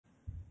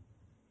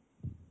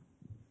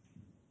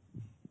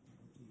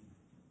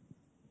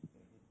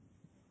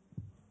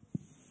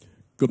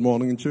Good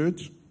morning,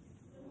 church.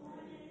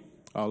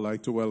 I'd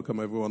like to welcome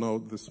everyone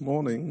out this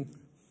morning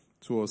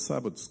to our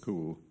Sabbath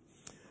school.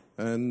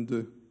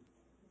 And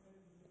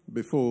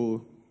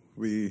before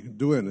we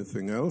do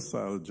anything else,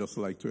 I'd just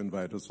like to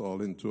invite us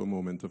all into a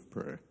moment of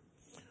prayer.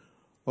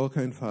 Our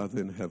kind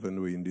Father in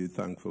heaven, we're indeed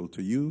thankful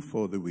to you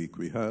for the week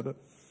we had.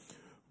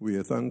 We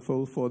are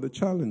thankful for the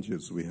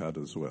challenges we had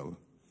as well.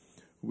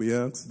 We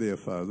ask, dear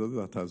Father,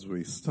 that as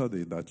we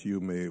study, that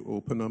you may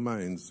open our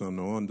minds and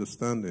our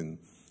understanding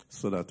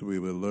so that we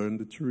will learn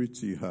the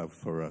truth you have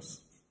for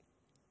us.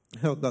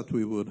 Help that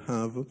we would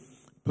have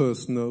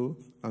personal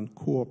and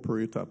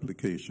corporate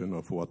application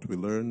of what we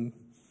learn,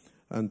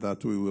 and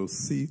that we will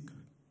seek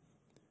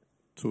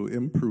to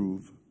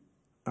improve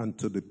and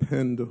to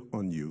depend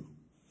on you.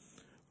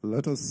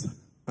 Let us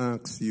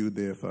ask you,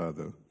 dear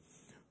Father,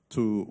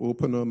 to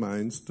open our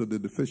minds to the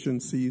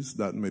deficiencies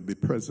that may be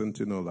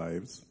present in our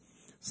lives,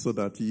 so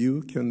that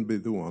you can be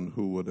the one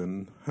who would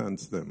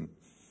enhance them.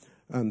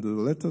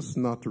 And let us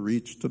not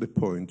reach to the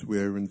point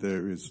wherein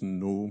there is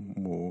no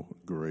more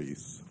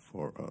grace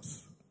for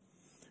us.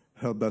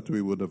 Help that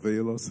we would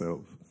avail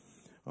ourselves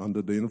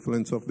under the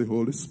influence of the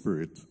Holy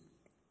Spirit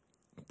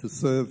to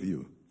serve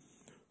you,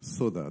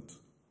 so that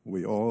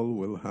we all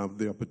will have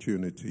the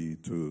opportunity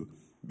to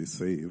be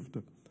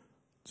saved,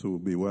 to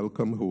be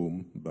welcomed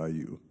home by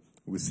you.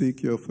 We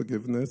seek your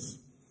forgiveness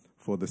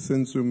for the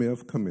sins we may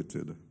have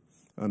committed,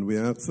 and we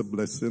ask a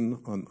blessing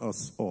on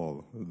us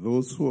all.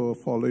 Those who are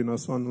following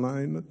us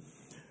online,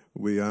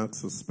 we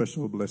ask a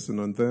special blessing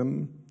on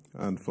them,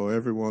 and for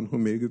everyone who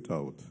made it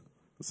out,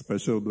 a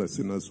special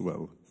blessing as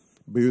well.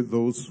 Be with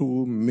those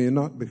who may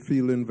not be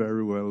feeling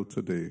very well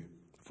today,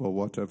 for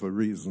whatever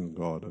reason,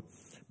 God.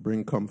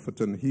 Bring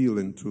comfort and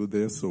healing to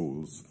their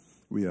souls.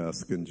 We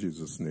ask in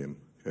Jesus' name.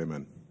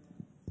 Amen.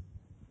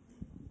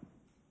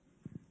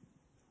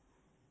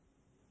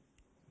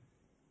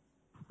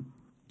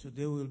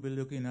 Today we'll be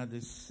looking at the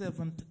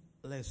 7th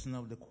lesson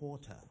of the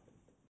quarter.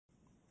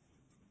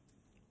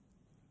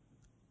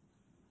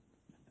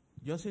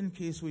 Just in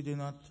case we're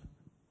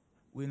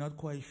not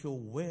quite sure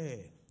where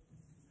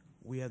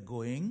we are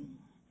going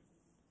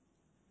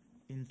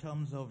in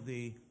terms of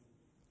the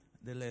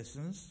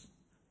lessons,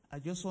 I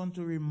just want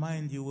to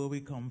remind you where we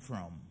come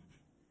from.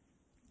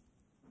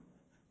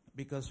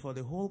 Because for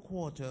the whole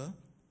quarter,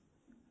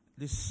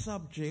 the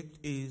subject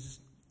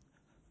is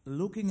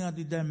looking at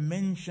the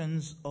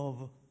dimensions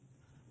of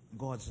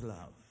God's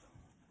love.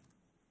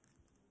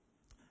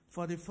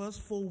 For the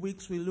first 4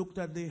 weeks, we looked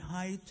at the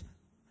height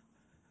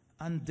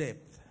and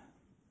depth.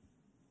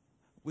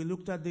 We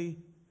looked at the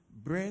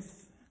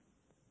breadth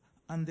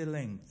and the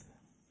length.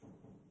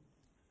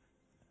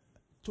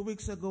 2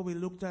 weeks ago, we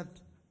looked at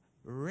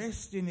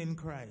resting in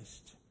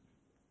Christ.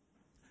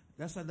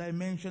 That's a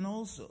dimension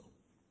also.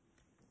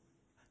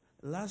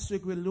 Last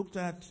week, we looked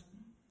at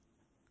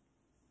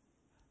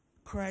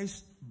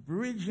Christ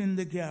bridging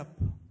the gap.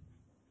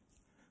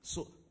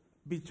 So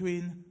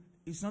between,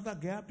 it's not a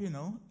gap,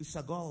 it's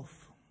a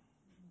gulf.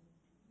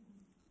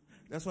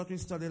 That's what we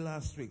studied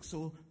last week.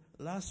 So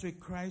last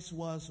week, Christ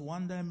was,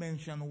 one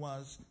dimension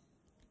was,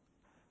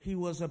 he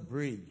was a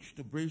bridge,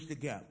 to bridge the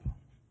gap.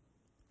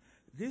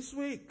 This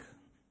week,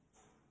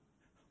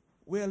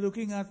 we are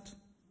looking at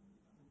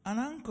an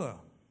anchor.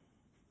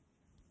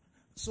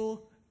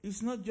 So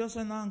it's not just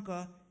an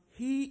anchor,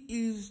 he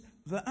is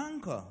the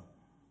anchor.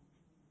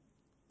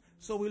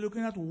 So we're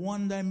looking at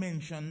one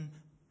dimension,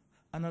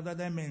 another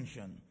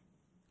dimension.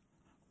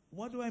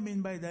 What do I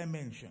mean by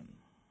dimension?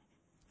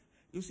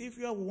 You see, if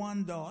you have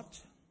one dot,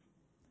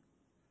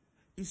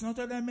 it's not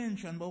a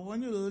dimension, but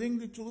when you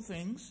link the two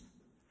things,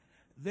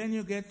 then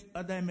you get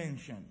a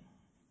dimension.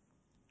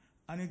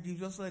 And it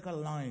gives us like a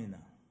line.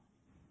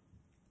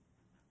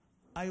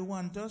 I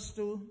want us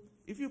to,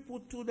 if you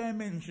put two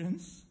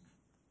dimensions,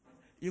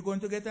 you're going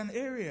to get an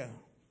area.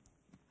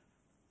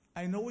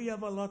 I know we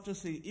have a lot to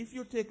say. If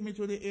you take me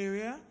to the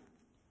area,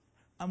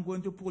 I'm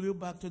going to pull you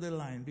back to the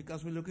line,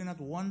 because we're looking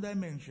at one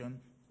dimension,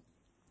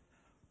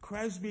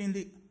 Christ being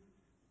the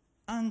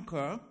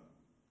anchor,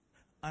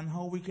 and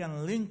how we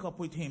can link up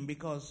with him,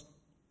 because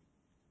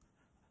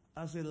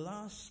as the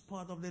last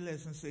part of the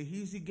lesson says,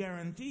 he's the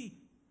guarantee.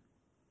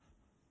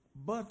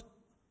 But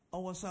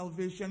our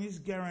salvation is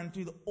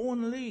guaranteed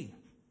only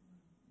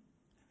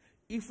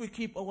if we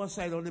keep our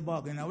side of the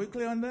bargain. Are we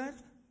clear on that?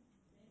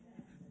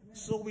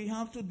 So we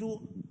have to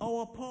do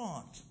our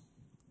part.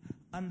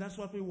 And that's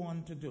what we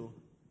want to do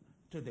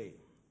today.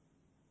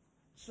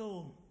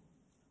 So,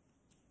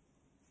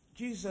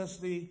 Jesus,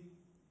 the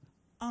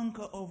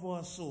anchor of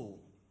our soul.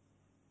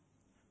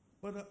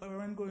 But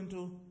Oren,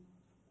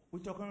 we're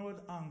talking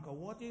about anchor.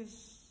 What do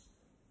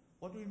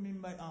we mean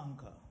by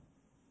anchor?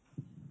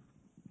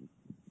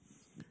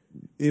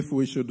 If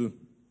we should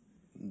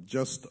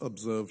just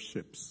observe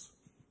ships,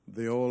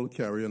 they all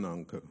carry an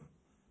anchor.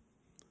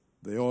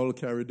 They all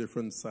carry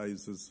different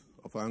sizes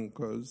of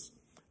anchors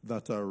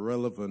that are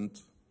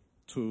relevant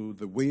to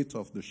the weight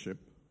of the ship,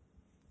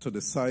 to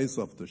the size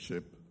of the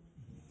ship,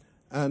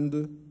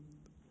 and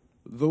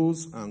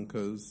those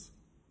anchors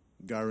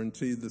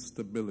guarantee the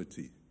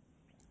stability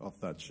of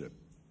that ship.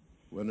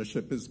 When a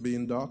ship is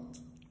being docked,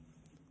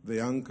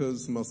 the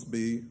anchors must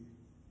be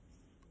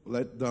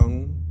let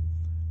down,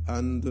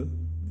 and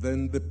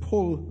then they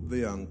pull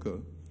the anchor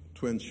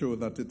to ensure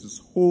that it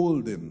is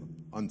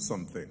holding on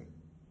something.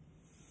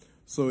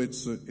 So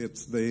it's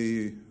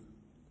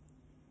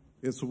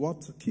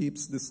what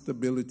keeps the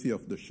stability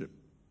of the ship.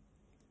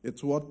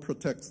 It's what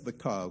protects the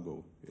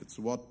cargo. It's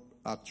what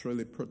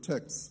actually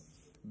protects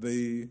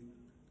the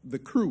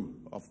crew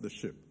of the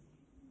ship.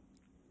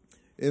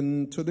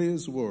 In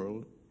today's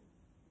world,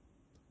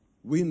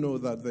 we know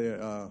that there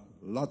are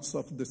lots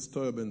of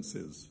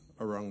disturbances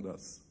around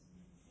us.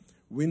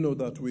 We know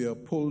that we are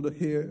pulled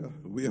here,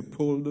 we are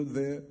pulled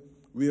there,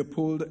 we are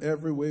pulled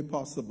every way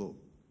possible.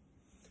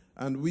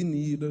 And we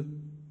need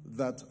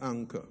that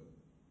anchor.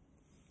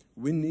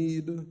 We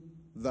need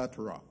that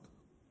rock.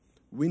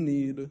 We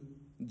need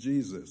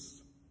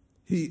Jesus.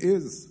 He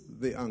is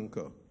the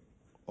anchor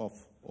of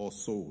our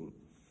soul.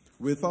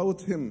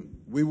 Without him,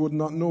 we would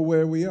not know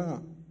where we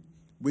are.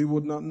 We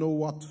would not know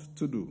what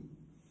to do.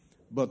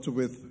 But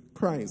with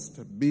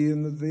Christ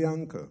being the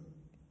anchor,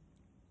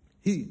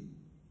 he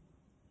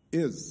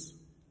is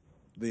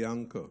the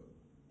anchor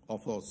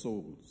of our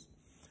souls.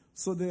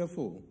 So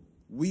therefore,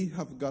 we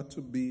have got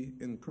to be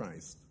in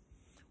Christ.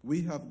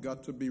 We have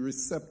got to be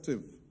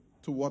receptive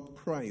to what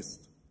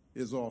Christ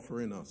is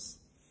offering us.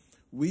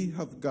 We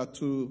have got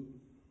to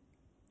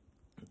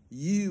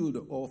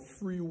yield our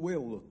free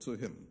will to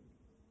him.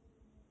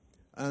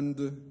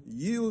 And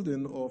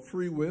yielding our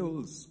free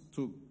wills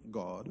to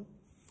God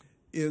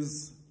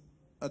is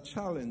a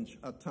challenge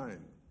at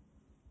times.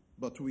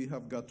 But we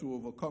have got to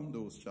overcome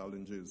those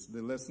challenges.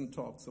 The lesson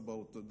talks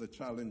about the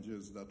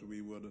challenges that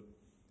we would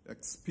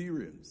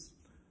experience.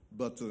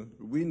 But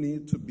we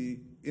need to be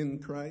in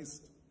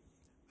Christ,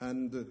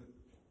 and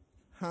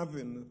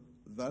having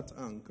that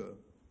anchor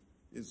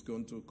is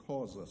going to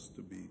cause us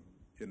to be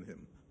in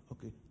him.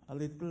 Okay. A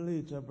little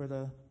later,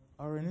 Brother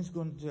Oren is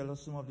going to tell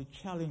us some of the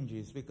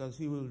challenges, because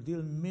he will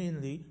deal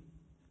mainly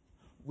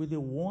with the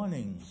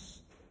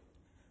warnings.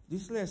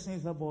 This lesson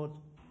is about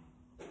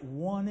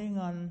warning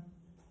and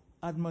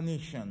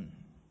admonition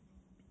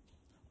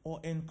or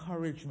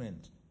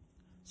encouragement.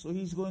 So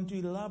he's going to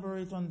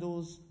elaborate on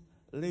those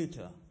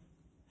later,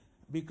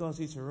 because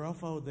it's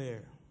rough out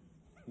there.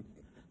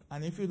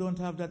 And if you don't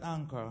have that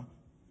anchor,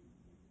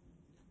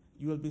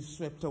 you will be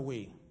swept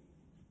away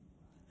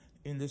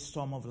in the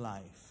storm of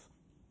life.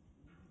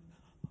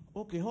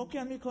 Okay, how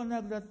can we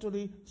connect that to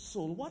the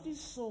soul? What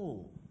is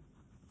soul?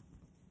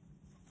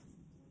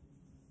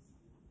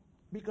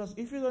 Because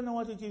if you don't know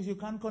what it is, you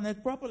can't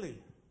connect properly.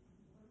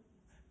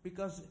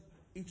 Because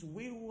it's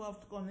we who have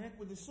to connect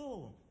with the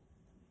soul.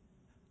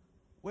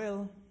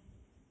 Well,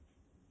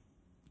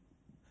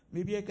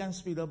 maybe I can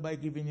speed up by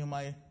giving you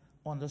my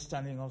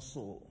understanding of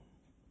soul.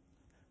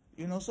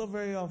 You know, so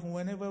very often,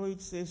 whenever we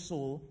say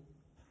soul,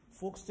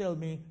 folks tell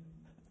me,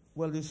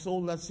 well, the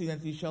soul that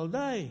sinneth, it shall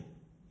die.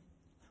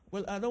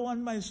 Well, I don't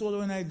want my soul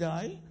when I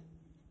die.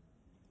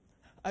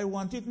 I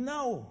want it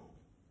now.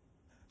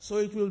 So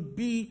it will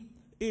be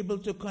able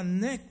to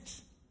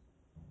connect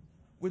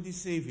with the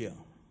Savior.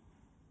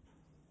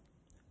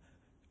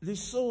 The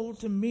soul,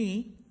 to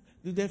me,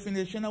 the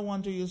definition I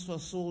want to use for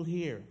soul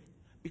here,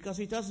 because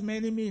it has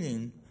many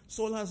meanings.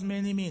 Soul has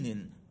many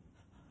meanings.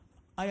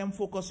 I am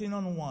focusing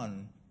on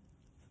one.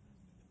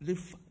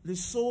 The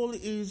soul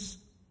is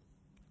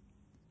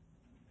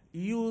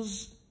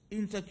used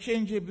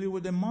interchangeably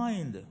with the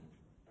mind.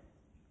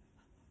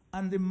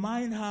 And the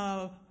mind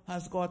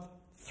has got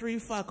three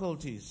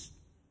faculties.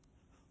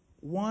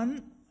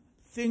 One,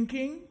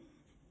 thinking.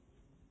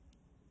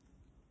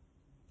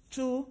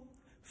 Two,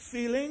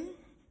 feeling.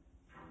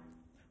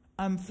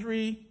 And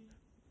three,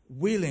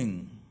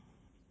 willing.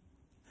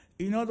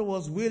 In other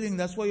words, willing,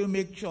 that's where you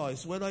make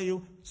choice, whether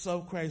you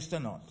serve Christ or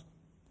not.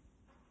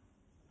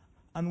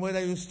 And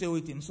whether you stay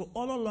with him. So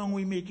all along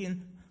we're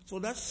making, so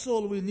that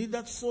soul, we need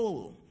that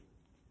soul.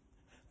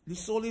 The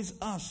soul is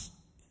us,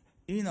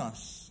 in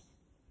us.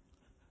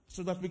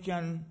 So that we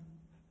can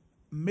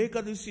make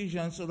a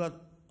decision so that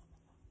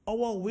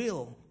our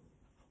will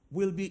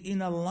be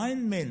in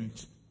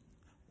alignment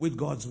with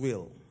God's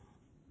will.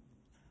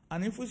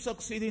 And if we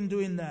succeed in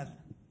doing that,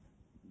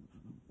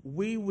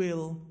 we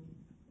will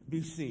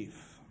be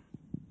safe.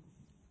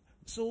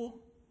 So,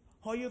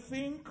 how you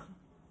think,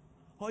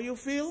 how you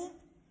feel,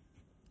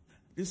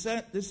 this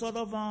sort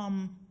of,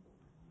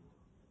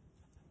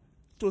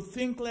 to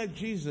think like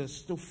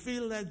Jesus, to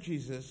feel like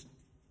Jesus,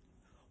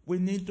 we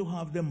need to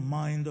have the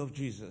mind of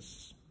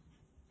Jesus.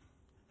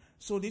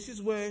 So this is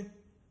where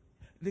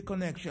the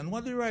connection.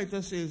 What the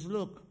writer says,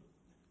 look,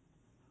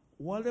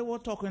 while they were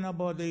talking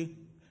about the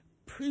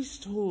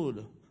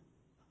priesthood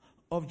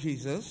of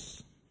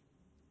Jesus,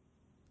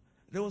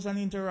 there was an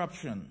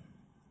interruption.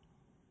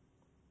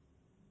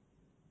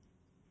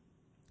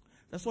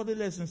 That's what the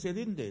lesson said,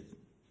 didn't it?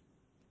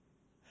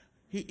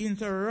 He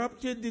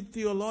interrupted the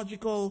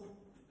theological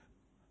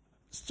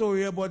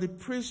story about the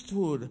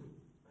priesthood,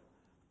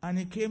 and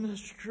he came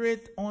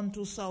straight on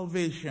to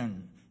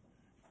salvation.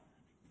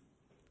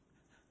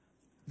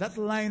 That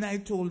line I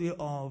told you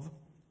of,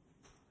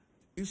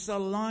 It's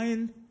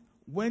aligned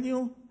when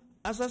you,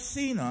 as a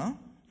sinner,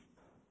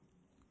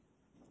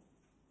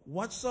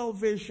 what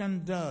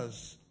salvation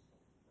does,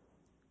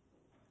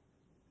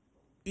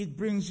 it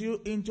brings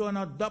you into an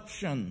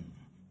adoption.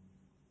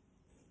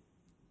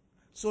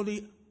 So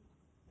the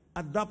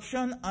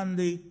adoption and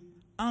the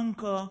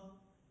anchor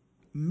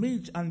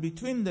meet, and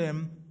between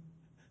them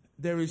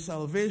there is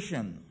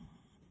salvation.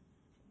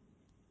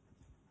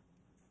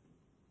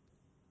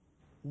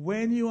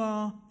 When you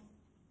are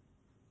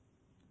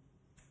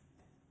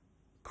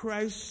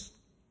Christ,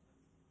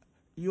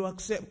 you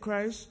accept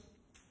Christ,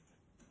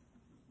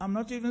 I'm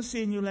not even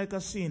seeing you like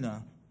a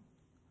sinner,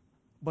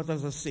 but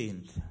as a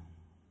saint.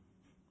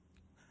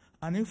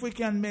 And if we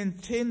can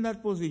maintain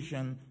that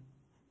position,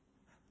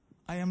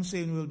 I am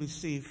saying we'll be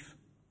safe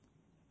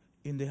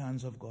in the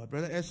hands of God.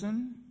 Brother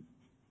Essen?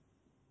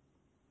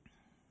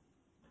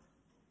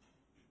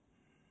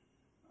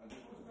 I was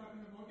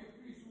talking about the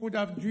priesthood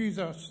of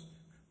Jesus.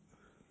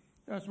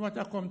 That's what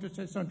I come to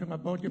say something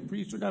about the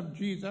priesthood of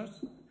Jesus.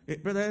 Hey,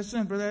 Brother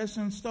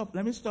Essen, stop.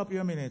 Let me stop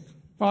you a minute.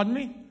 Pardon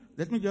me?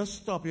 Let me just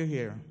stop you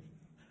here.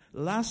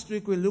 Last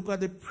week we looked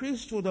at the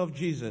priesthood of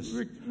Jesus.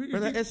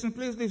 Brother Essen,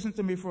 please listen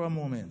to me for a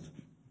moment.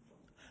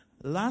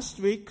 Last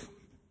week,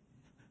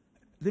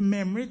 the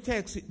memory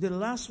text, the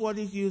last word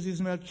it uses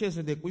is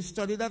Melchizedek. We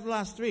studied that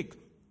last week.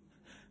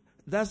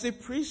 That's the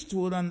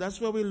priesthood, and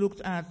that's where we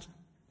looked at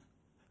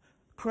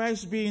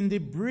Christ being the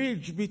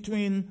bridge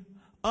between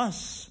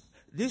us.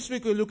 This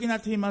week we're looking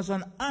at him as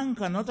an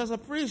anchor, not as a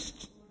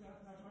priest.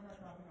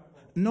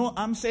 No,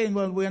 I'm saying,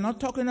 well, we're not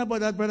talking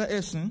about that, Brother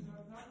Essen.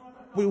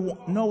 We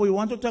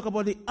want to talk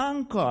about the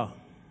anchor.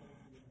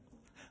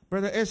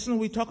 Brother Essen,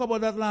 we talked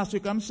about that last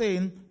week. I'm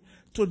saying,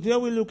 today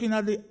we're looking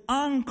at the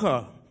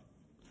anchor,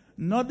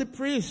 not the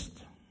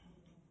priest.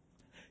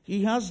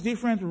 He has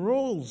different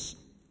roles.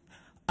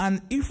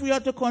 And if we are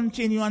to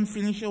continue and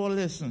finish our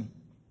lesson,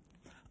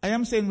 I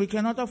am saying we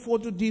cannot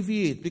afford to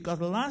deviate, because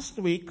last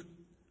week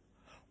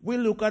we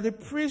look at the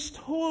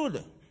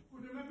priesthood.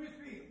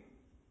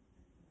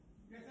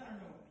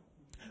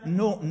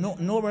 No,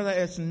 Brother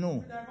Essen,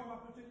 no.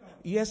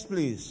 Yes,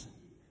 please.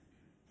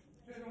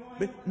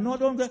 But no,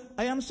 don't.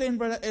 I am saying,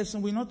 Brother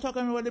Essen, we're not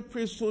talking about the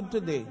priesthood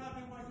today.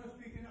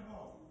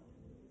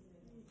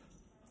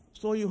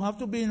 So you have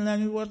to be in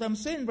line with what I'm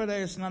saying, Brother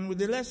Essen, and with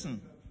the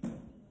lesson.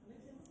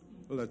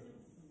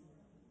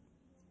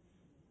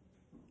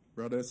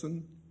 Brother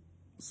Essen,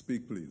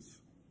 speak, please.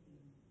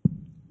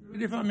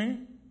 Ready for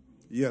me?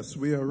 Yes,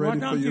 we are ready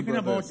for you, Brother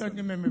Essen. What I'm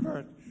thinking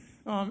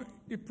about,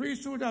 the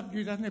priesthood of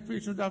Jesus and the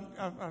priesthood of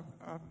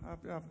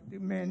the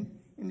men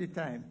in the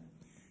time.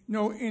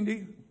 Now, in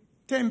the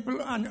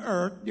temple on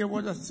earth, there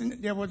was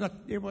a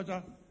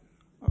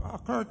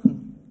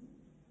curtain.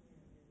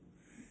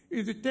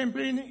 Is the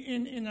temple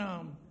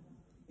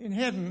in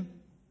heaven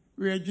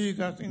where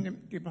Jesus and the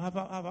people have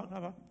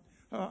a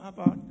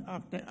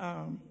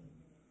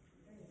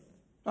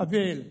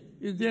veil?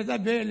 Is there a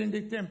veil in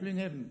the temple in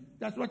heaven?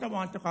 That's what I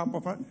want to talk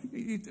about.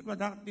 It's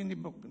what in the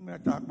book I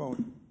talk about.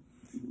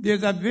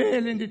 There's a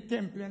veil in the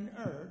temple on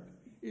earth.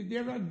 Is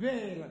there a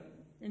veil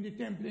in the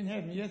temple in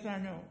heaven? Yes or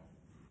no?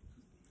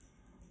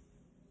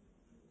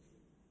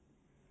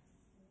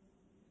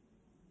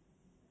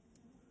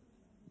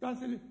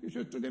 You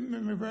should to the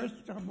memory verse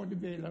talk about the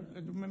veil.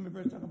 The memory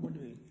verse talk about the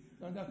veil.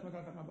 So that's what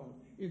I talk about.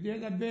 Is there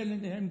a veil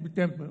in the heaven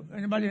temple?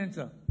 Anybody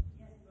answer?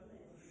 Yes,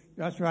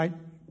 that's right.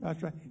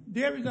 That's right.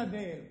 There is a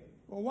veil.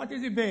 Well, what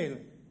is the veil?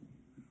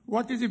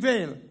 What is the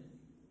veil?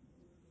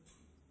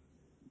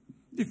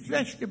 The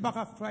flesh, the back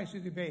of Christ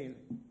is the veil.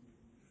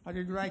 I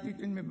did write it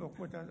in my book,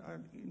 but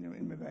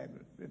in my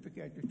Bible, if I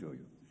care to show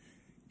you.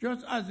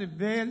 Just as the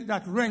veil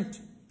that rent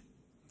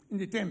in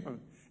the temple,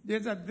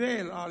 there's a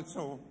veil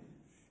also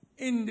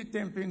in the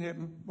temple in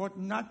heaven, but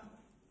not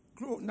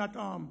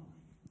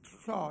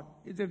cloth.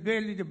 It's a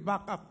veil in the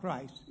back of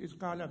Christ. It's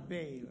called a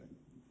veil.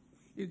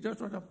 It's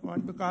just what I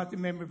want, because the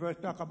memory verse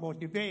talk about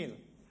the veil.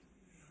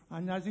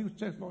 And as he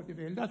says about the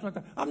veil, that's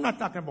what I'm not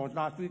talking about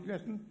last week's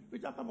lesson. We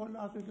talked about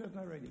last week's lesson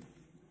already.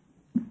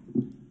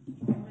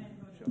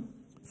 Sure.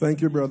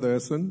 Thank you, Brother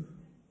Essen.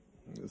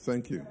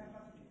 Thank you.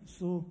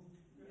 So,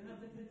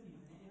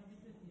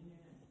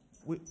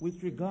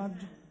 with regard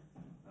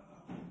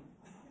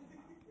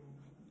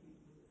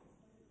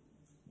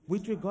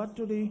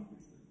to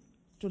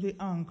the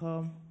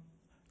anchor,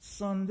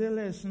 Sunday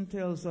lesson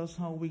tells us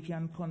how we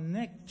can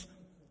connect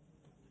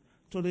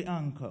to the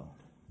anchor.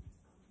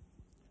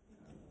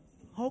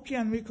 How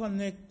can we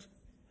connect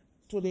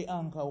to the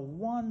anchor?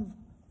 One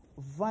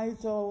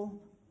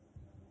vital.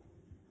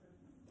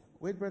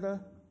 Wait, Brother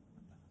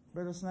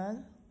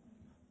Snell,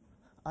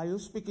 are you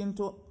speaking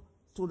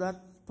to that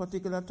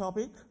particular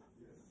topic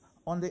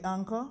on the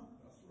anchor?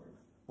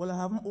 Well, I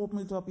haven't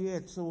opened it up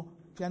yet, so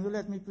can you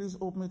let me please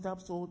open it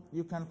up so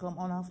you can come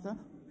on after?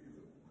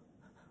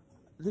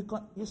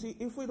 You see,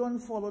 if we don't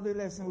follow the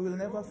lesson, we will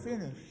never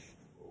finish.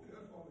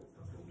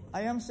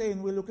 I am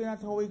saying we're looking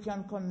at how we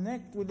can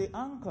connect with the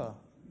anchor.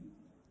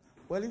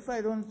 Well, if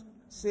I don't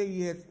say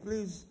yet,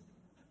 please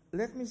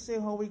let me say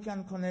how we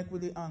can connect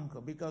with the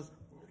anchor, because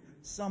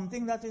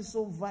something that is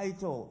so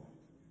vital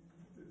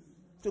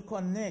to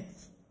connect.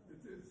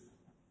 It is.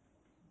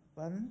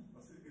 Pardon? I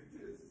say it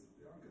is.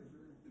 The anchor is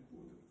very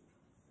important.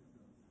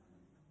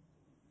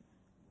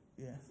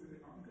 Yeah. I say the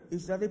anchor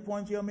Is that the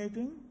point you're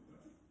making?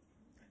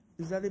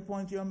 Is that the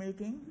point you're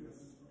making? yes.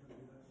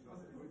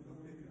 That's the point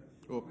I'm making.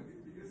 Oh.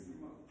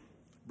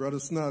 Brother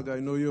Snag, I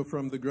know you're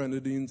from the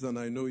Grenadines and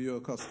I know you're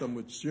accustomed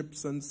with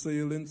ships and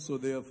sailing, so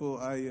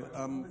therefore I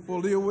am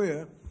fully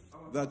aware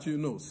that you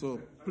know. So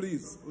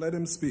please, let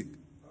him speak.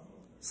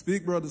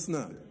 Speak, Brother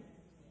Snag.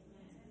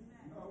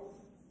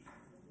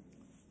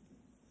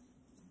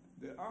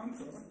 The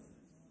anchor,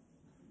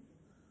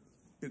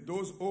 it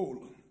does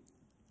old,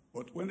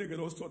 but when they get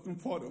a certain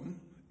bottom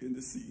in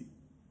the sea,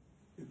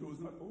 it does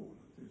not old.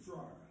 It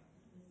drag.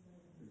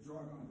 It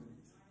drag underneath.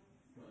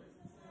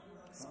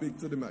 Speak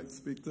to the mic.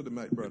 Speak to the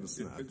mic, Brother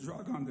Snag. It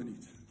drag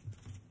underneath.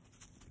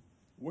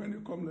 When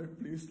you come to a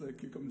place like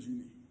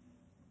Kikamjini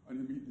and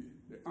you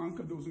meet the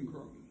anchor doesn't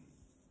ground.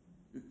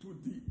 It's too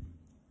deep.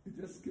 It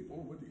just skip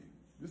over there.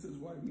 This is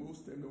why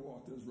most time the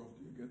water is rough.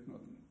 You get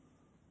nothing.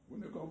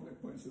 When you come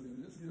like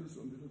Pennsylvania, just give you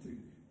some little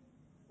thing.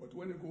 But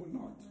when you go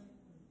north,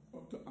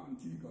 up to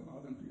Antigua and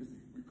all them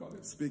places, we call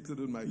it. Speak to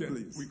the mic,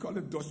 please. We call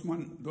it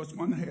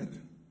Dutchman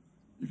Head.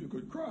 If you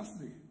could cross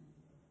there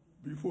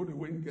before the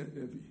wind get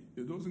heavy,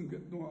 it doesn't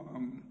get no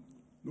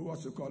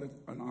what you call it,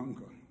 an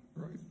anchor,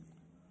 right?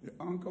 The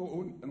anchor,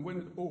 and when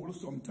it's old,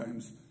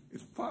 sometimes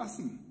it's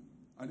fastened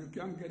and you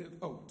can't get it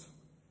out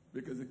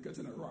because it gets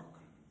in a rock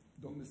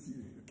down the sea.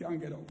 You can't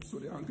get out. So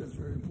the anchor is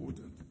very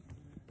important,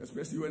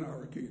 especially when a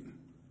hurricane.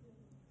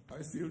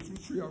 I sailed through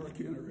 3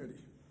 hurricanes already,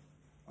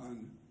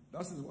 and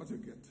that is what you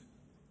get.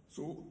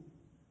 So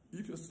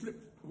if you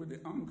slip with the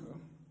anchor,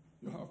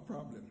 you have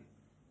problem.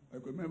 I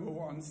could remember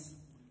once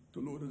to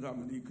load the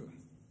Dominica.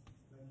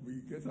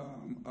 We get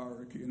a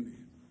hurricane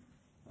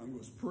there, and we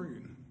was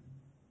praying,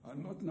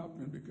 and nothing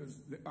happened because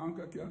the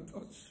anchor can't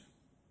touch.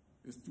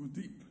 It's too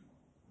deep.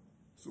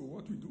 So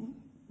what we do,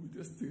 we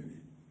just stay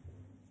there.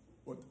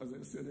 But as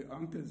I said, the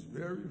anchor is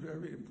very,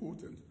 very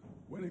important.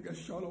 When it gets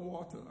shallow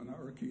water and a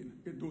hurricane,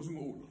 it doesn't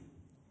hold.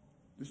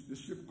 The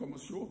ship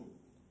comes ashore,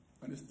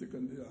 and it's stick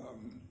in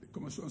it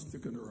comes ashore and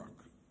stick in the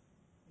rock.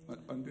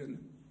 And then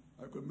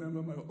I could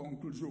remember my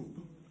Uncle Job.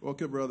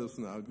 Okay, Brother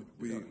Snag,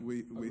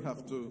 we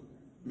have to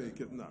make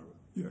it narrow.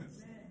 Yes.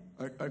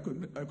 I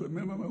could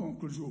remember my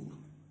Uncle Job.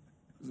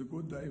 He's a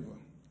good diver,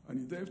 and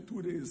he dived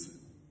 2 days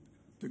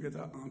to get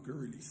our anchor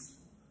release.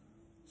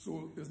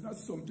 So it's not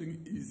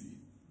something easy.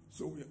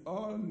 So we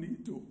all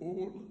need to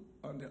hold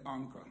on the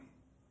anchor,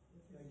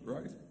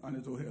 right? And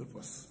it will help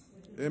us.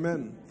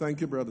 Amen.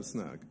 Thank you, Brother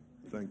Snag.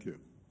 Thank you.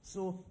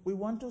 So we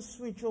want to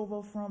switch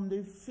over from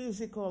the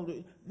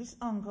physical. This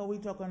anchor we're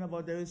talking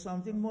about, there is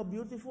something more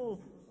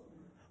beautiful.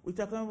 We're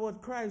talking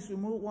about Christ. We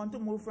want to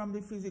move from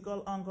the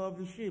physical anchor of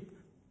the ship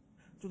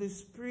to the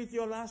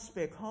spiritual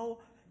aspect. How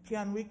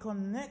can we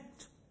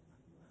connect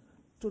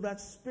to that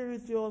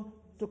spiritual,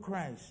 to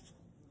Christ?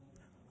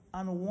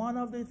 And one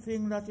of the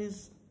things that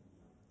is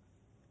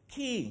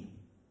key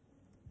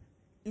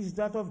is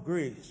that of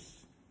grace.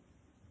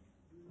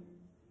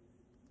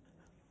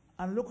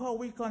 And look how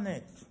we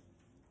connect.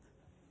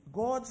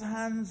 God's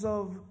hands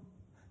of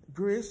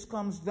grace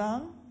comes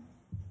down,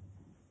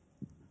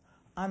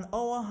 and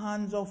our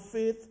hands of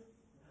faith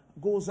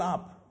goes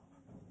up,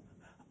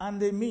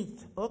 and they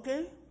meet.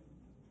 Okay?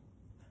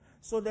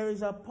 So there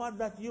is a part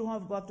that you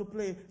have got to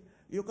play.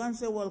 You can't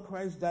say, well,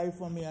 Christ died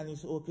for me and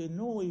it's okay.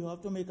 No, you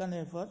have to make an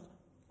effort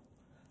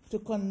to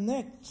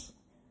connect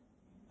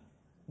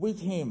with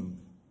him.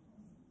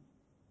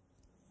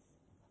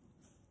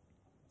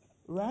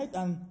 Right?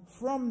 And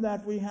from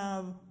that we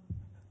have,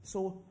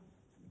 so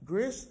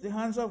grace, the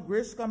hands of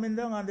grace coming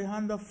down and the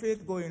hand of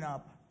faith going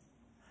up.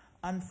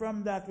 And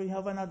from that we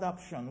have an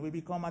adoption. We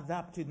become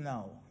adopted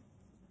now.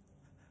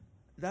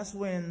 That's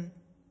when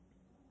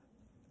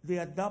the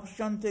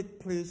adoption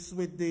takes place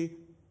with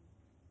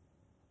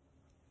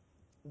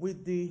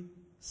the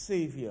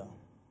Savior.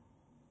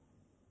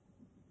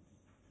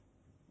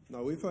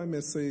 Now, if I may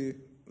say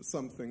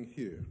something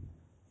here,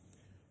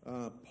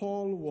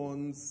 Paul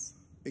warns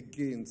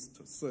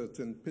against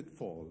certain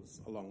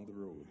pitfalls along the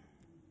road.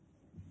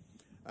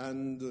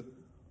 And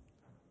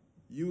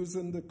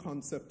using the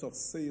concept of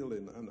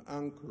sailing and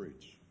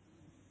anchorage,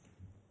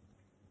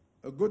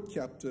 a good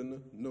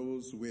captain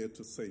knows where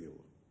to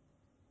sail.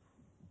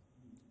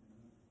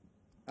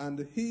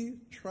 And he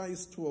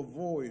tries to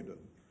avoid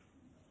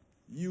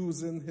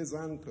using his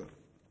anchor.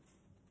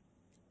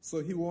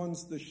 So he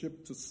wants the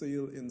ship to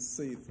sail in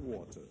safe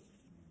water.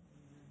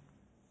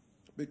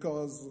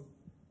 Because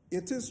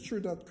it is true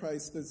that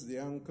Christ is the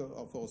anchor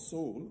of our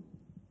soul,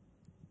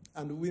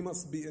 and we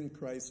must be in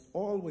Christ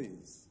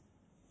always.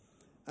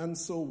 And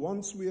so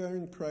once we are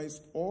in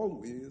Christ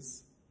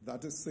always,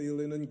 that is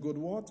sailing in good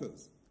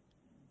waters.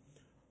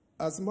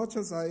 As much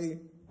as I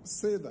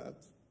say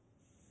that,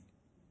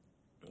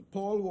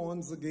 Paul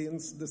warns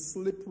against the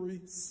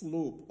slippery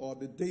slope or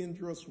the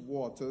dangerous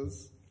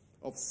waters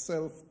of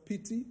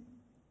self-pity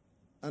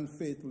and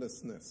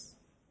faithlessness.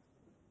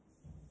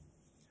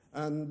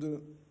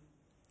 And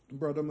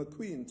Brother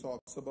McQueen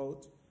talks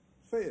about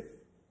faith.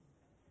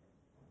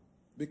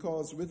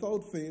 Because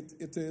without faith,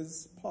 it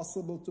is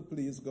possible to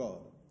please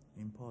God.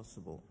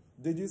 Impossible.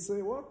 Did you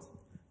say what?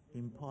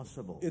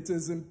 Impossible. It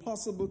is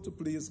impossible to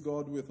please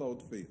God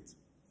without faith.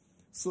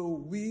 So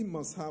we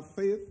must have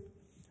faith,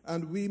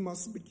 and we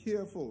must be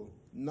careful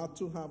not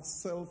to have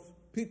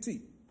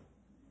self-pity.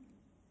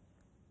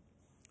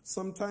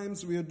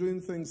 Sometimes we are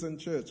doing things in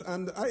church,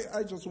 and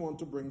I just want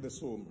to bring this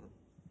home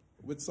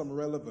with some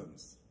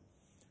relevance.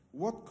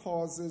 What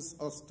causes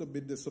us to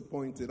be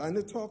disappointed? And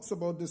it talks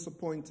about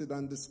disappointed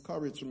and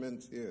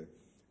discouragement here,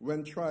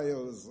 when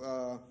trials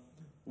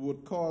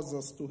would cause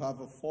us to have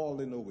a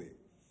falling away.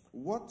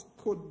 What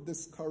could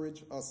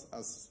discourage us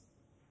as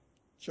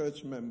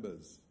church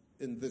members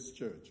in this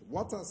church?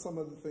 What are some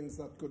of the things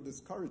that could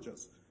discourage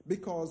us?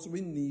 Because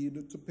we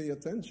need to pay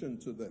attention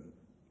to them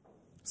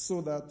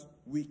so that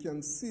we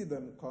can see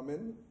them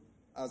coming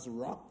as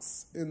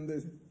rocks in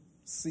the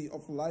sea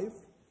of life,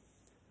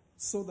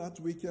 so that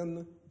we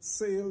can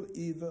sail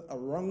either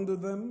around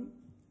them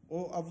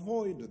or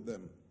avoid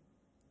them.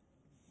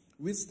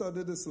 We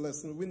study this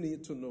lesson, we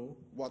need to know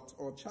what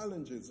our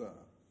challenges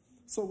are.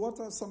 So what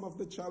are some of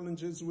the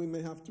challenges we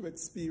may have to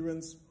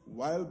experience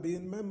while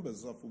being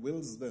members of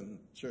Willesden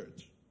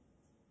Church?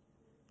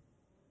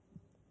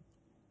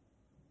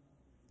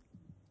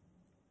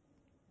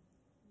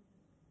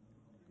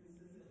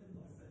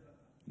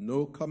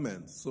 No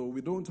comments, so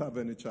we don't have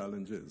any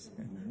challenges.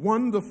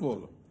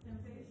 Wonderful.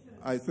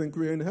 I think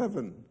we're in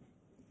heaven.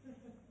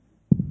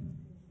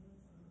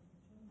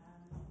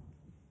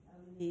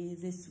 Only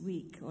this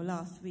week or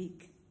last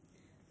week,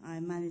 I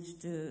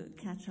managed to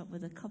catch up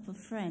with a couple of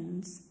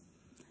friends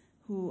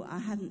who I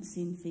hadn't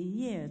seen for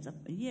years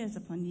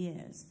upon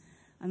years.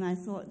 And I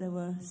thought they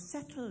were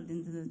settled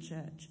into the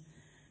church.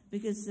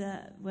 Because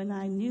when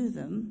I knew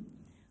them,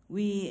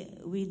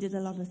 we did a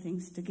lot of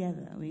things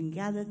together. We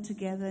gathered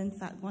together. In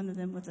fact, one of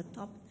them was a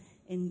top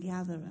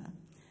in-gatherer.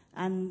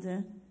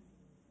 And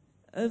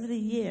over the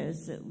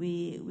years,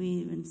 we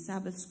in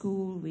Sabbath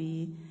school,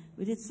 we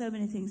did so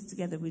many things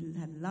together. We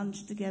had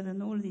lunch together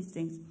and all of these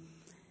things.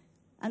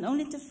 And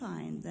only to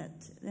find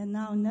that they're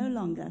now no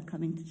longer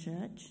coming to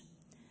church.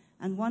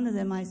 And one of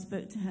them, I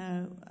spoke to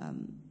her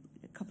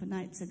a couple of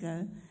nights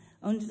ago,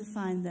 only to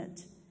find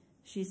that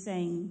she's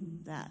saying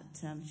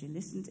that she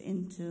listened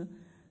into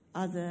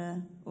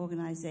other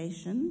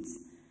organizations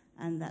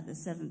and that the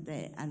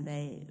Seventh-day, and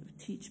they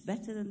teach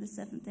better than the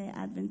Seventh-day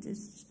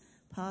Adventists,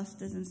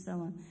 pastors and so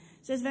on.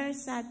 So it's very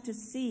sad to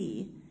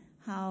see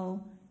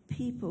how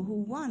people who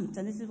want,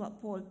 and this is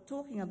what Paul's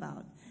talking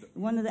about,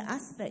 one of the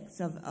aspects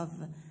of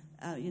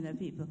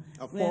people.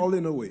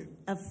 Falling away.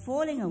 A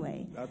falling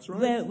away. That's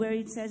right. Where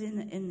it says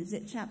in is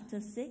it chapter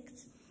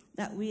 6,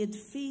 that we had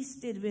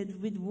feasted,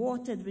 we'd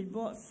watered, we'd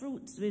brought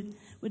fruits, we'd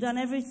done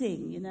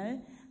everything,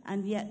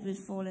 and yet we've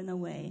fallen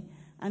away.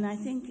 And I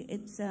think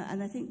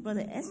and I think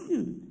Brother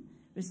Essen,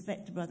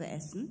 respect to Brother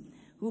Essen,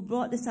 who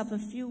brought this up a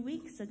few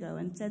weeks ago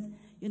and said,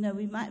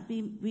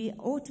 we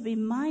ought to be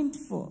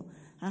mindful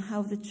of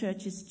how the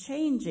church is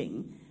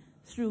changing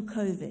through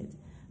COVID.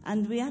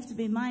 And we have to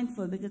be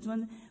mindful, because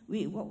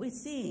what we're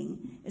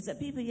seeing is that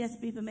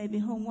people may be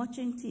home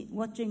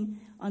watching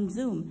on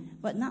Zoom,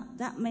 but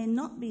that may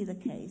not be the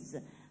case.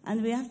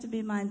 And we have to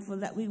be mindful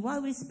that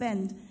while we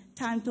spend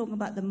time talking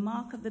about the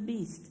mark of the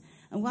beast,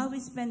 and while we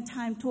spend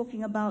time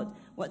talking about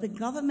what the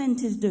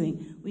government is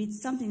doing,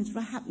 something's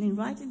happening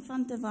right in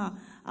front of our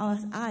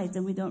eyes,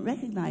 and we don't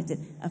recognize it,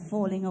 a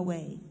falling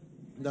away.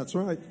 That's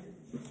right.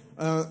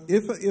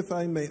 If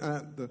I may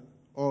add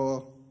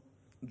or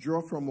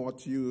draw from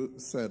what you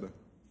said,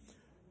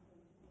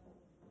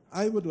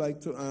 I would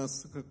like to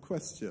ask a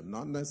question,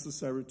 not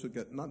necessarily to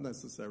get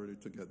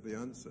the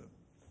answer,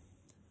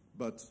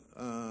 but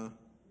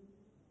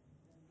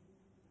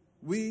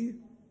we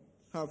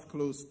have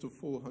close to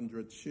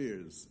 400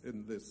 chairs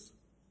in this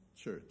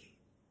church.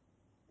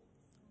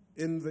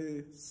 In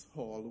this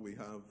hall, we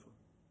have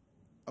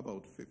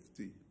about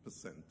 50%.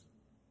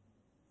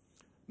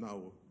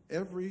 Now,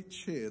 every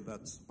chair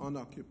that's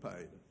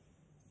unoccupied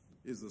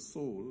is a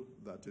soul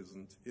that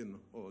isn't in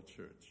our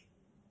church.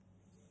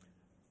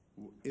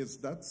 Is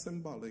that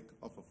symbolic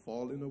of a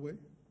falling away?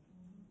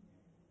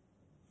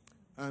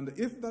 And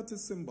if that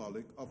is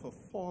symbolic of a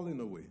falling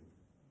away,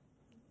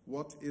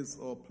 what is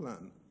our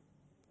plan?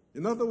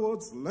 In other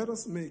words, let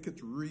us make it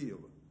real.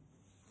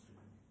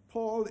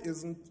 Paul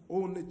isn't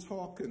only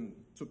talking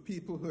to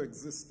people who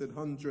existed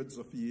hundreds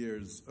of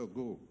years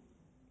ago.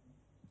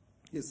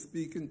 He's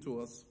speaking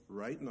to us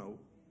right now,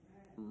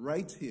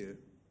 right here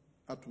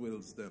at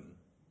Willesden.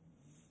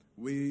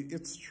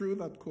 It's true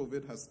that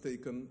COVID has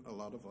taken a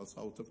lot of us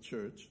out of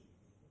church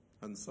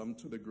and some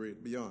to the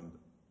great beyond.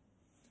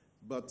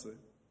 But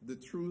the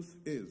truth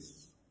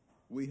is,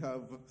 we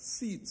have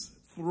seats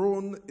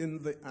thrown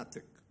in the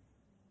attic.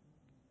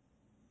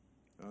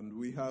 And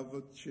we have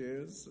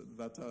chairs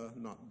that are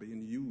not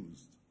being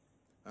used.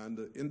 And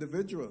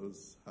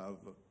individuals have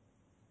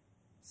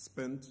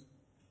spent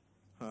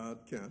hard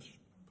cash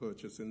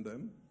purchasing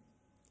them.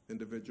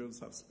 individuals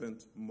have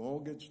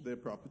mortgaged their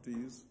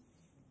properties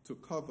to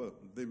cover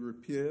the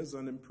repairs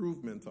and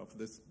improvement of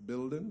this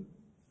building.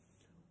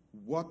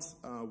 What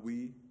are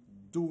we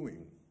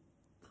doing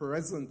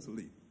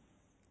presently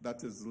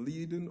that is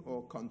leading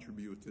or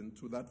contributing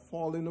to that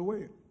falling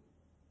away?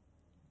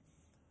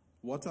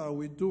 What are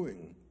we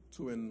doing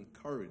to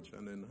encourage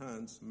and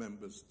enhance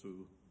members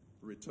to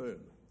return?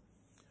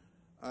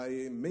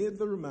 I made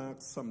the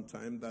remark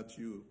sometime that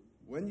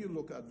when you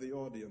look at the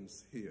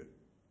audience here,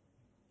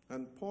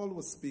 and Paul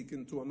was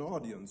speaking to an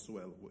audience,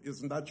 well,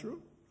 isn't that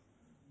true?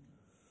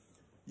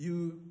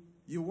 You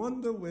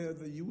wonder where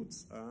the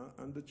youths are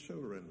and the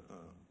children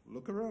are.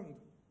 Look around.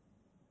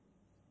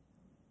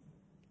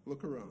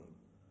 Look around.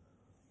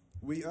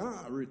 We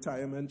are a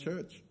retirement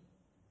church.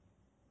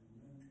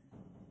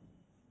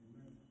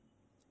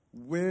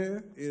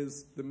 Where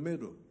is the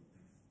middle?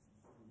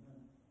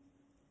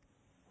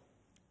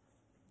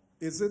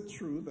 Is it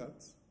true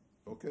that,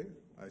 okay,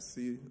 I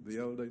see the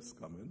elder is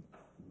coming,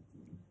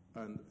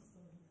 and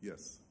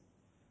yes.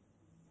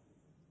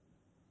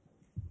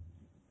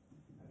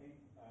 I think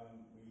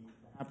we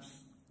perhaps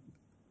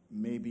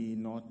maybe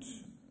not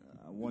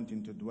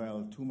wanting to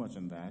dwell too much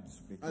on that,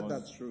 because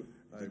that's true.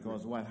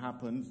 Because what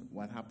happens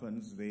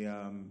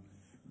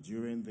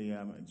during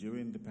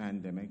the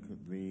pandemic,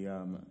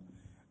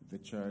 the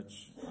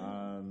church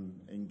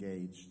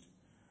engaged.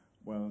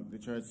 Well, the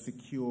church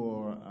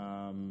secured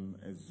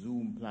a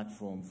Zoom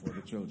platform for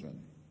the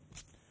children.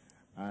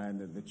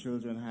 And the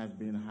children have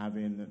been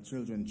having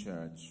children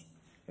church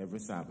every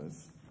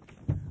Sabbath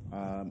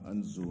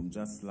on Zoom,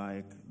 just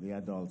like the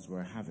adults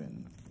were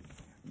having.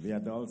 The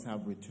adults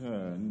have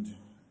returned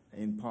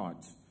in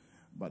part,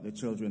 but the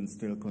children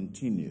still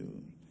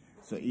continue.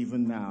 So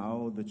even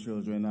now, the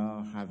children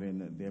are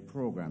having their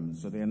program.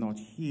 So they're not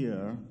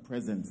here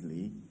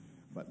presently,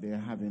 but they're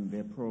having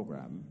their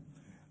program.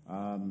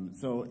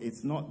 So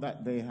it's not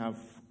that they have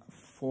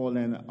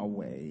fallen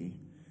away.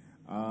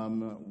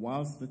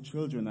 Whilst the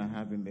children are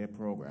having their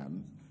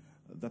programs,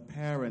 the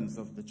parents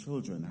of the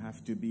children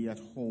have to be at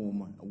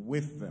home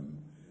with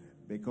them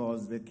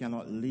because they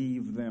cannot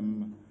leave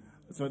them.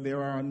 So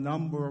there are a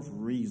number of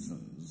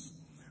reasons.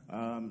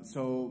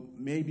 So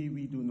maybe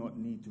we do not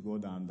need to go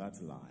down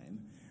that line.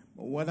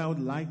 But what I would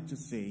like to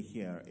say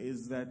here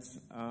is that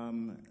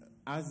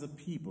as a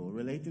people,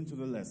 relating to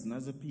the lesson,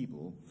 as a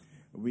people,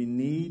 we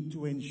need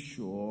to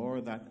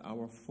ensure that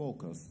our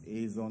focus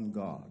is on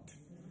God.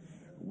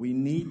 We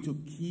need to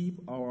keep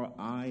our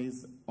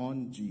eyes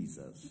on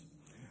Jesus.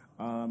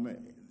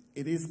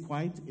 It is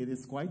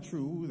quite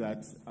true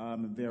that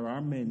there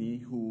are many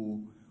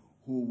who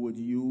would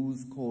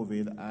use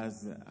COVID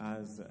as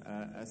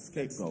a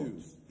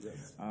scapegoat.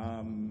 Yes.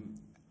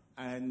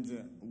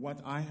 And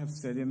what I have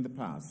said in the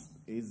past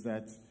is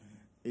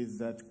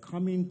that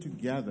coming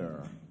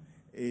together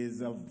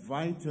is of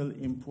vital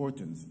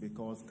importance,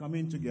 because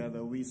coming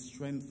together we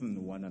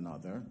strengthen one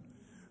another.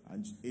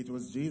 And it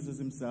was Jesus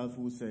himself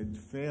who said,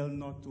 "Fail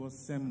not to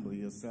assemble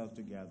yourself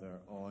together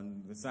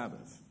on the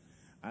Sabbath."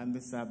 And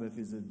the Sabbath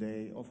is a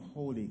day of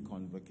holy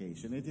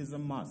convocation. It is a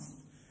must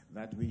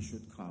that we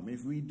should come.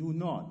 If we do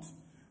not,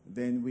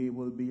 then we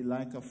will be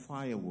like a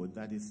firewood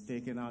that is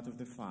taken out of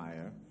the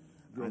fire,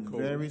 and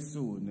very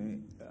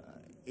soon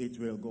it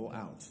will go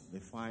out. The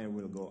fire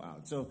will go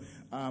out. So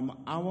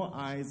our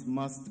eyes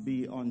must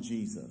be on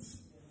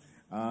Jesus.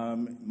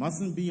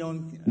 Mustn't be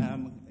on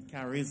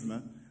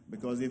charisma,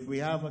 because if we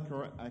have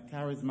a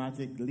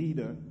charismatic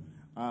leader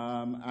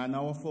and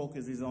our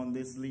focus is on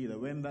this leader,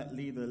 when that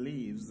leader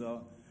leaves,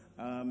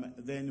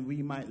 then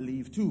we might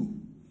leave too.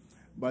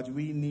 But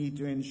we need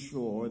to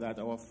ensure that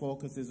our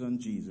focus is on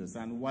Jesus.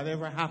 And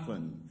whatever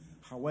happens,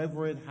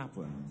 however it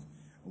happens,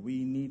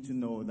 we need to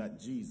know that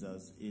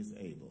Jesus is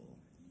able.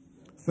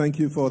 Thank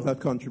you for that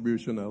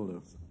contribution,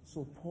 Elder.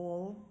 So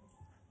Paul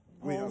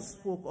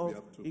spoke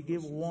of, he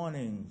gave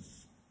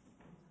warnings.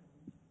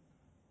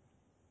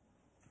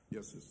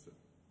 Yes, sister.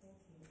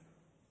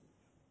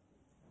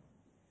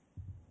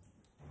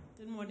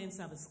 Good morning,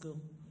 Sabbath School.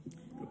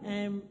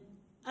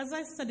 As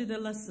I study the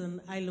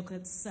lesson, I look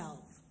at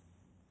self,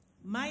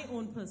 my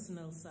own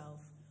personal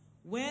self.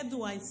 Where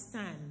do I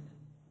stand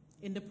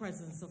in the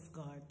presence of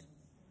God?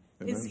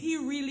 Amen. Is he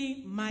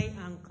really my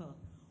anchor?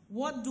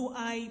 What do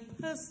I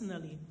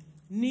personally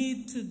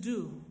need to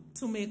do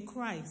to make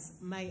Christ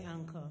my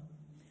anchor?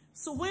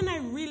 So when I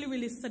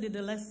really studied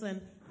the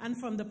lesson and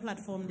from the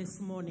platform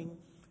this morning,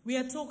 we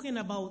are talking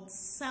about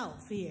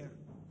self here.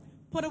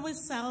 Put away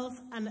self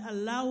and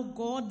allow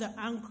God the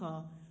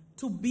anchor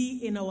to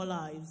be in our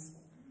lives.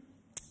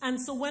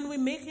 And so when we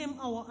make him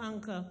our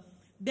anchor,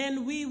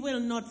 then we will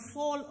not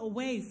fall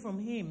away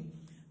from him,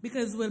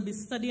 because we'll be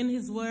studying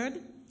his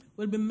word,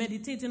 we'll be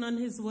meditating on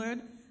his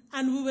word,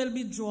 and we will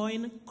be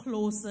drawing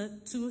closer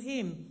to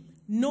him,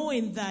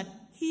 knowing that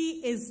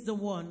he is the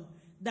one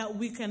that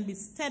we can be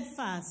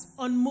steadfast,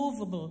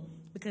 unmovable,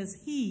 because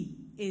he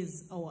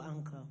is our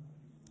anchor.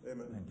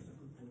 Amen.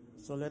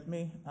 So let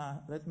me.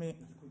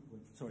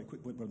 Sorry,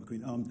 quick word, Brother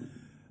McQueen.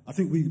 I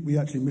think we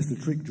actually missed a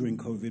trick during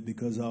COVID,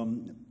 because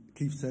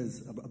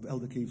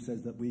Elder Keith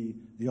says that the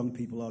young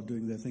people are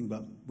doing their thing,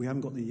 but we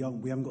haven't got the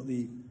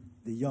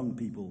young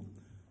people,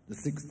 the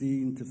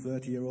 16 to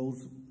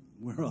 30-year-olds.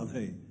 Where are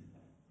they?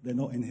 They're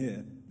not in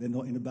here. They're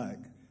not in the back.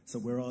 So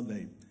where are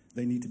they?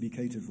 They need to be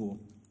catered for.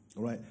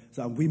 All right.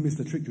 So we missed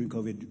the trick during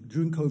COVID.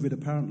 During COVID,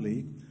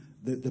 apparently,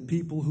 the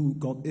people who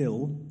got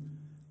ill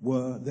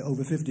were the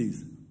over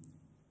 50s.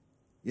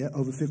 Yeah,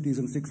 over 50s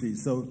and 60s.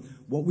 So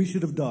what we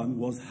should have done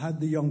was had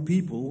the young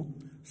people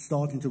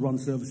starting to run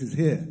services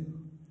here.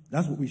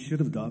 That's what we should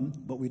have done,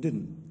 but we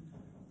didn't.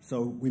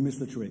 So we missed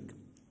the trick.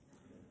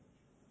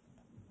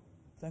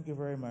 Thank you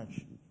very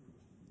much.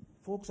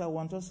 Folks, I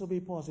want us to be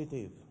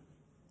positive.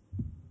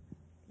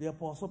 The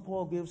Apostle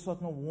Paul gave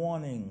certain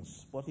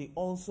warnings, but he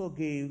also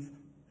gave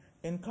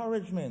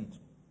encouragement.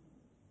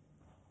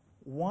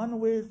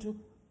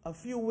 A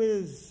few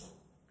ways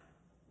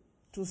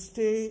to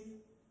stay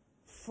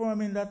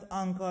firm in that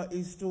anchor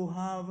is to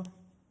have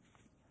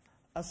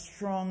a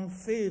strong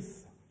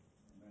faith.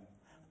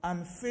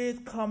 And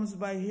faith comes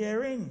by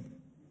hearing.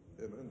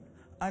 Amen.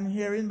 And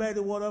hearing by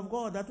the word of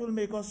God. That will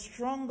make us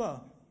stronger.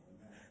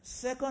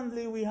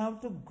 Secondly, we have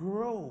to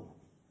grow.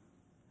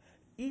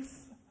 If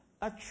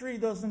a tree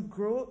doesn't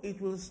grow,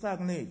 it will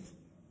stagnate.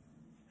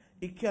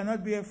 It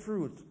cannot bear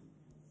fruit.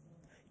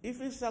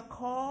 If it's a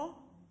car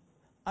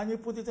and you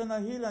put it on a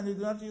hill and you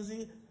do not use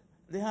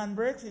the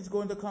handbrakes, it's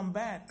going to come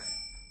back.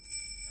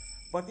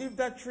 But if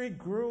that tree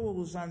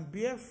grows and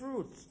bear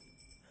fruit,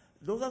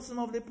 those are some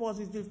of the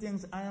positive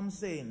things I am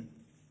saying.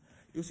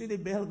 You see the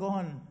bell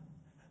gone.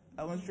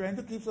 I was trying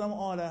to keep some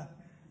order.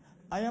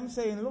 I am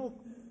saying, look,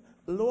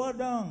 lower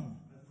down.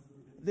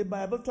 The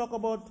Bible talk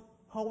about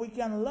how we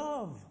can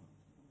love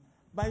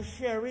by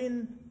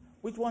sharing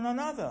with one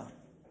another.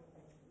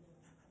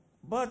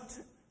 But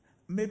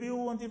maybe we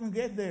won't even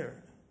get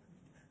there.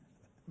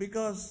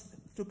 Because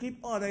to keep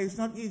order is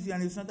not easy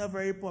and it's not a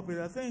very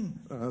popular thing.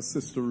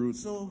 Sister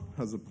Ruth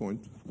has a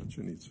point that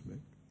you need to make.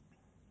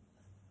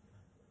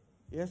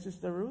 Yes,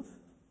 Sister Ruth?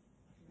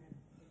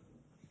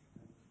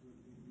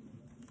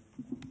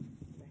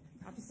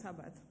 Happy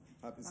Sabbath.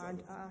 Happy Sabbath.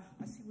 And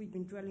I see we've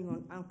been dwelling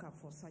on anchor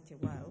for such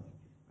a while,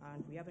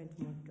 and we haven't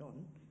moved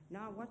on.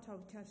 Now, what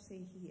I'll just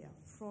say here,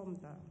 from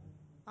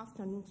the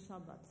afternoon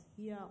Sabbath,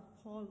 here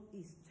Paul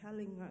is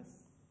telling us,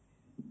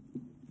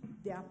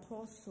 the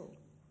apostle,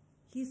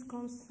 he's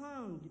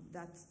concerned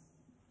that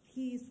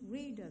his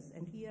readers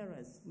and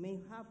hearers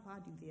may have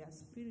had their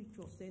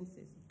spiritual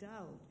senses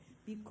dulled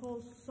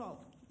because of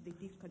the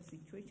difficult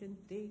situation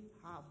they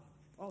have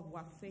or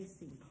were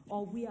facing,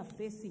 or we are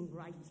facing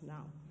right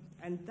now.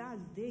 And thus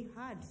they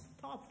had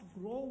stopped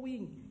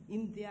growing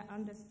in their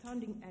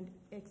understanding and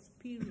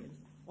experience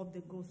of the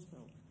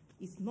gospel.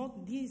 Is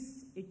not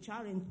this a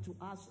challenge to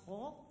us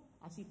all,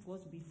 as it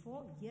was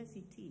before? Yes,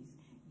 it is.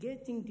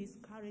 Getting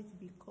discouraged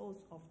because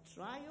of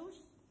trials.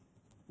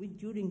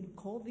 During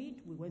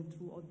COVID, we went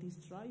through all these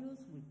trials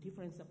with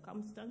different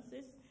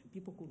circumstances.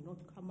 People could not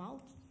come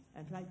out.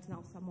 And right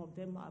now, some of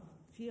them are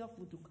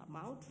fearful to come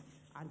out,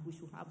 and we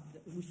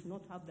should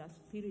not have that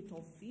spirit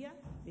of fear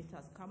that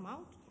has come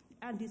out,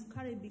 and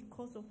discouraged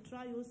because of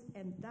trials,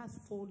 and thus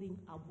falling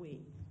away.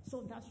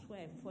 So that's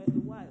why, for a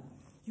while,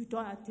 you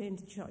don't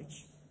attend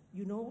church.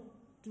 You know,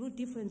 through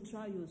different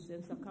trials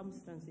and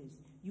circumstances,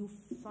 you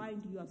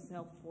find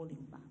yourself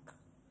falling back.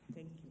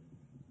 Thank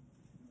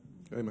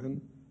you.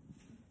 Amen.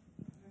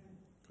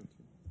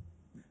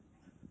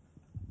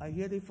 I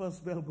hear the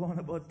first bell going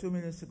about 2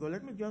 minutes ago.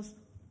 Let me just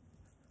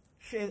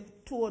share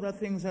two other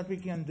things that we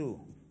can do.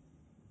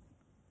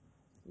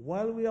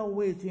 While we are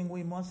waiting,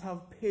 we must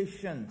have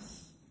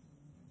patience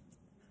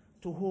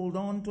to hold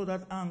on to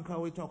that anchor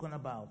we're talking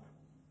about.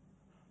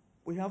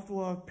 We have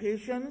to have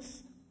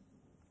patience,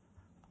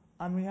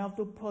 and we have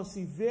to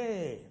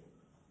persevere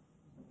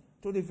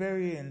to the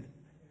very end.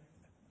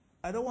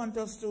 I don't want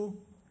us to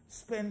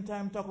spend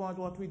time talking about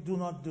what we do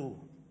not do.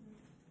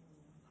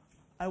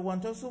 I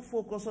want us to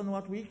focus on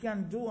what we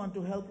can do and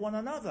to help one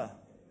another.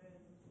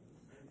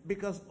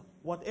 Because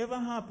whatever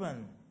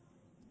happened,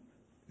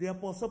 the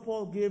Apostle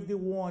Paul gave the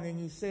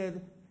warning.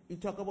 He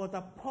talked about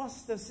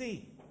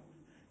apostasy.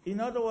 In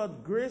other words,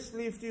 grace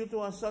lifts you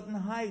to a certain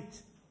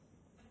height.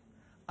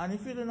 And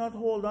if you do not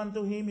hold on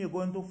to him, you're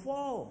going to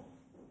fall.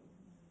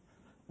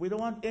 We don't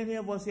want any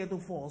of us here to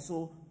fall.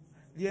 So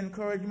the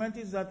encouragement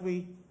is that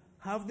we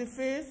have the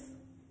faith,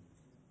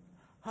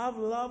 have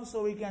love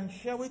so we can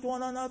share with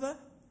one another.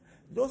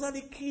 Those are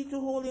the key to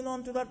holding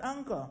on to that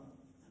anchor.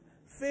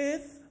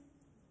 Faith,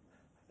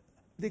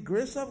 the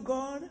grace of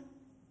God,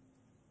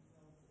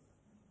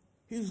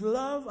 his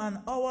love and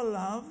our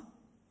love,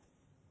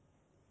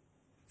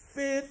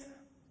 faith,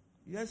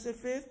 yes,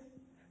 faith,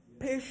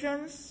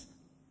 patience,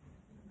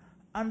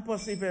 and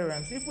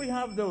perseverance. If we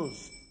have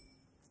those,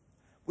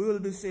 we will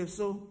be safe.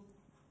 So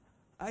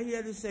I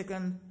hear the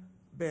second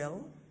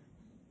bell.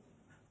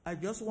 I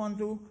just want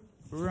to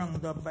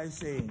round up by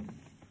saying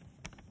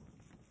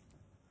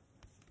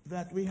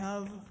that we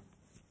have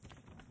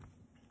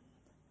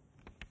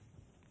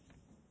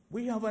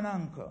an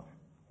anchor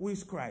who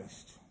is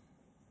Christ.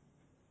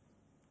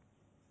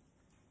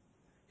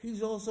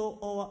 He's also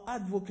our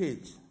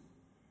advocate.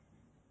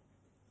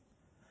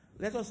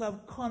 Let us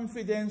have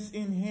confidence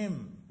in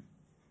him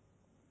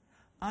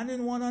and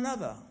in one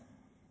another,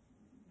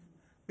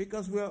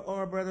 because we are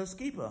our brother's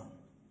keeper.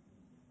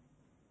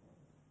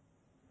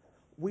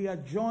 We are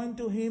joined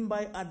to him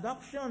by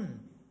adoption.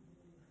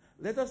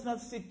 Let us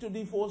not seek to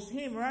divorce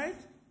him, right?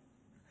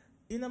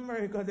 In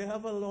America, they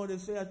have a law, they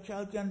say a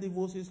child can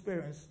divorce his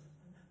parents.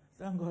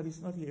 Thank God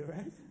he's not here,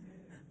 right?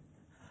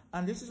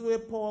 And this is where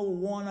Paul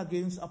warned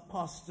against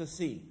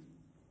apostasy,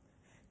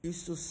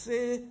 is to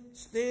say,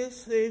 stay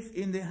safe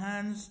in the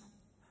hands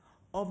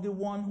of the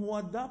one who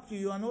adopted you.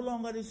 You are no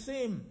longer the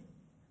same.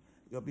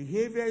 Your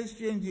behavior is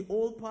changed. The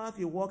old path,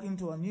 you walk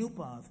into a new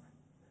path.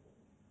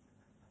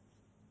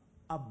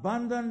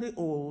 Abandon the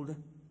old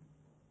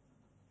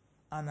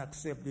and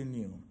accept the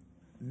new,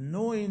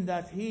 knowing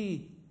that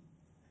he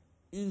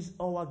is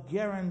our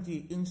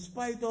guarantee. In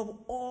spite of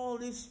all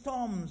the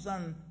storms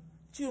and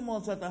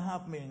tumults that are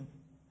happening,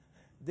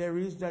 there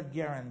is that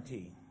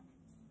guarantee.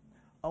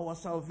 Our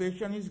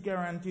salvation is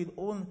guaranteed.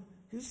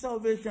 His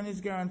salvation is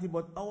guaranteed,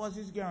 but ours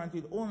is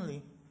guaranteed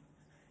only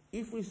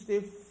if we stay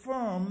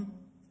firm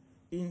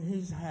in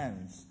his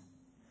hands.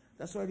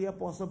 That's why the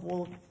Apostle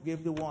Paul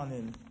gave the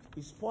warning.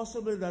 It's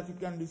possible that you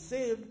can be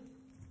saved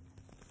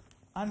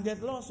and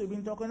get lost. We've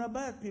been talking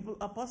about people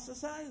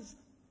apostatize.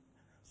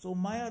 So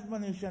my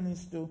admonition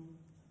is to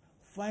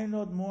find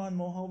out more and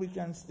more how we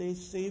can stay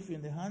safe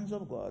in the hands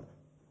of God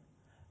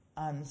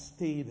and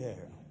stay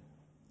there.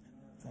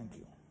 Thank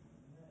you.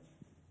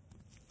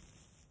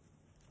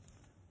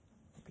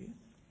 Okay?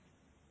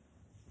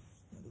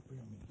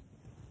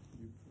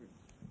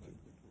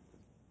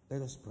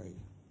 Let us pray.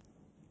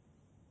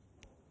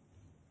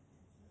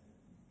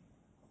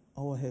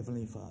 Our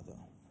Heavenly Father,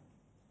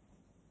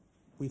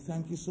 we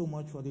thank you so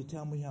much for the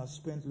time we have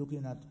spent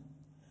looking at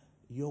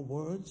your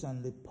words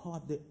and the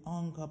part the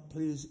anchor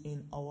plays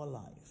in our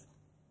life.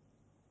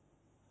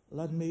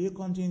 Lord, may you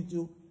continue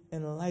to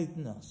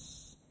enlighten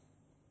us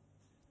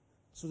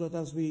so that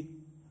as we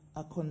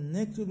are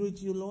connected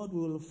with you, Lord, we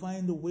will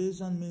find the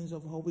ways and means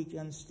of how we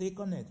can stay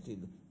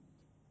connected.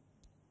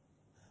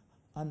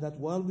 And that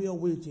while we are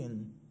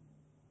waiting,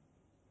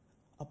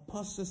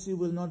 apostasy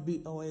will not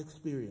be our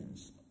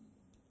experience.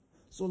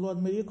 So,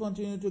 Lord, may you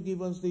continue to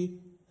give us the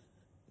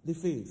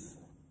faith.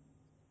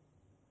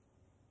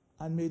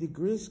 And may the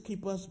grace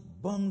keep us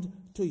bound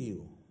to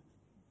you.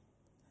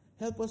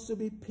 Help us to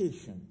be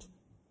patient.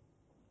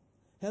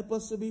 Help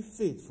us to be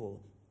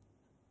faithful.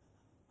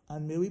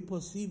 And may we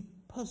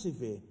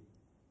persevere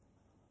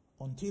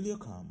until you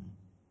come.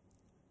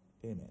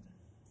 Amen.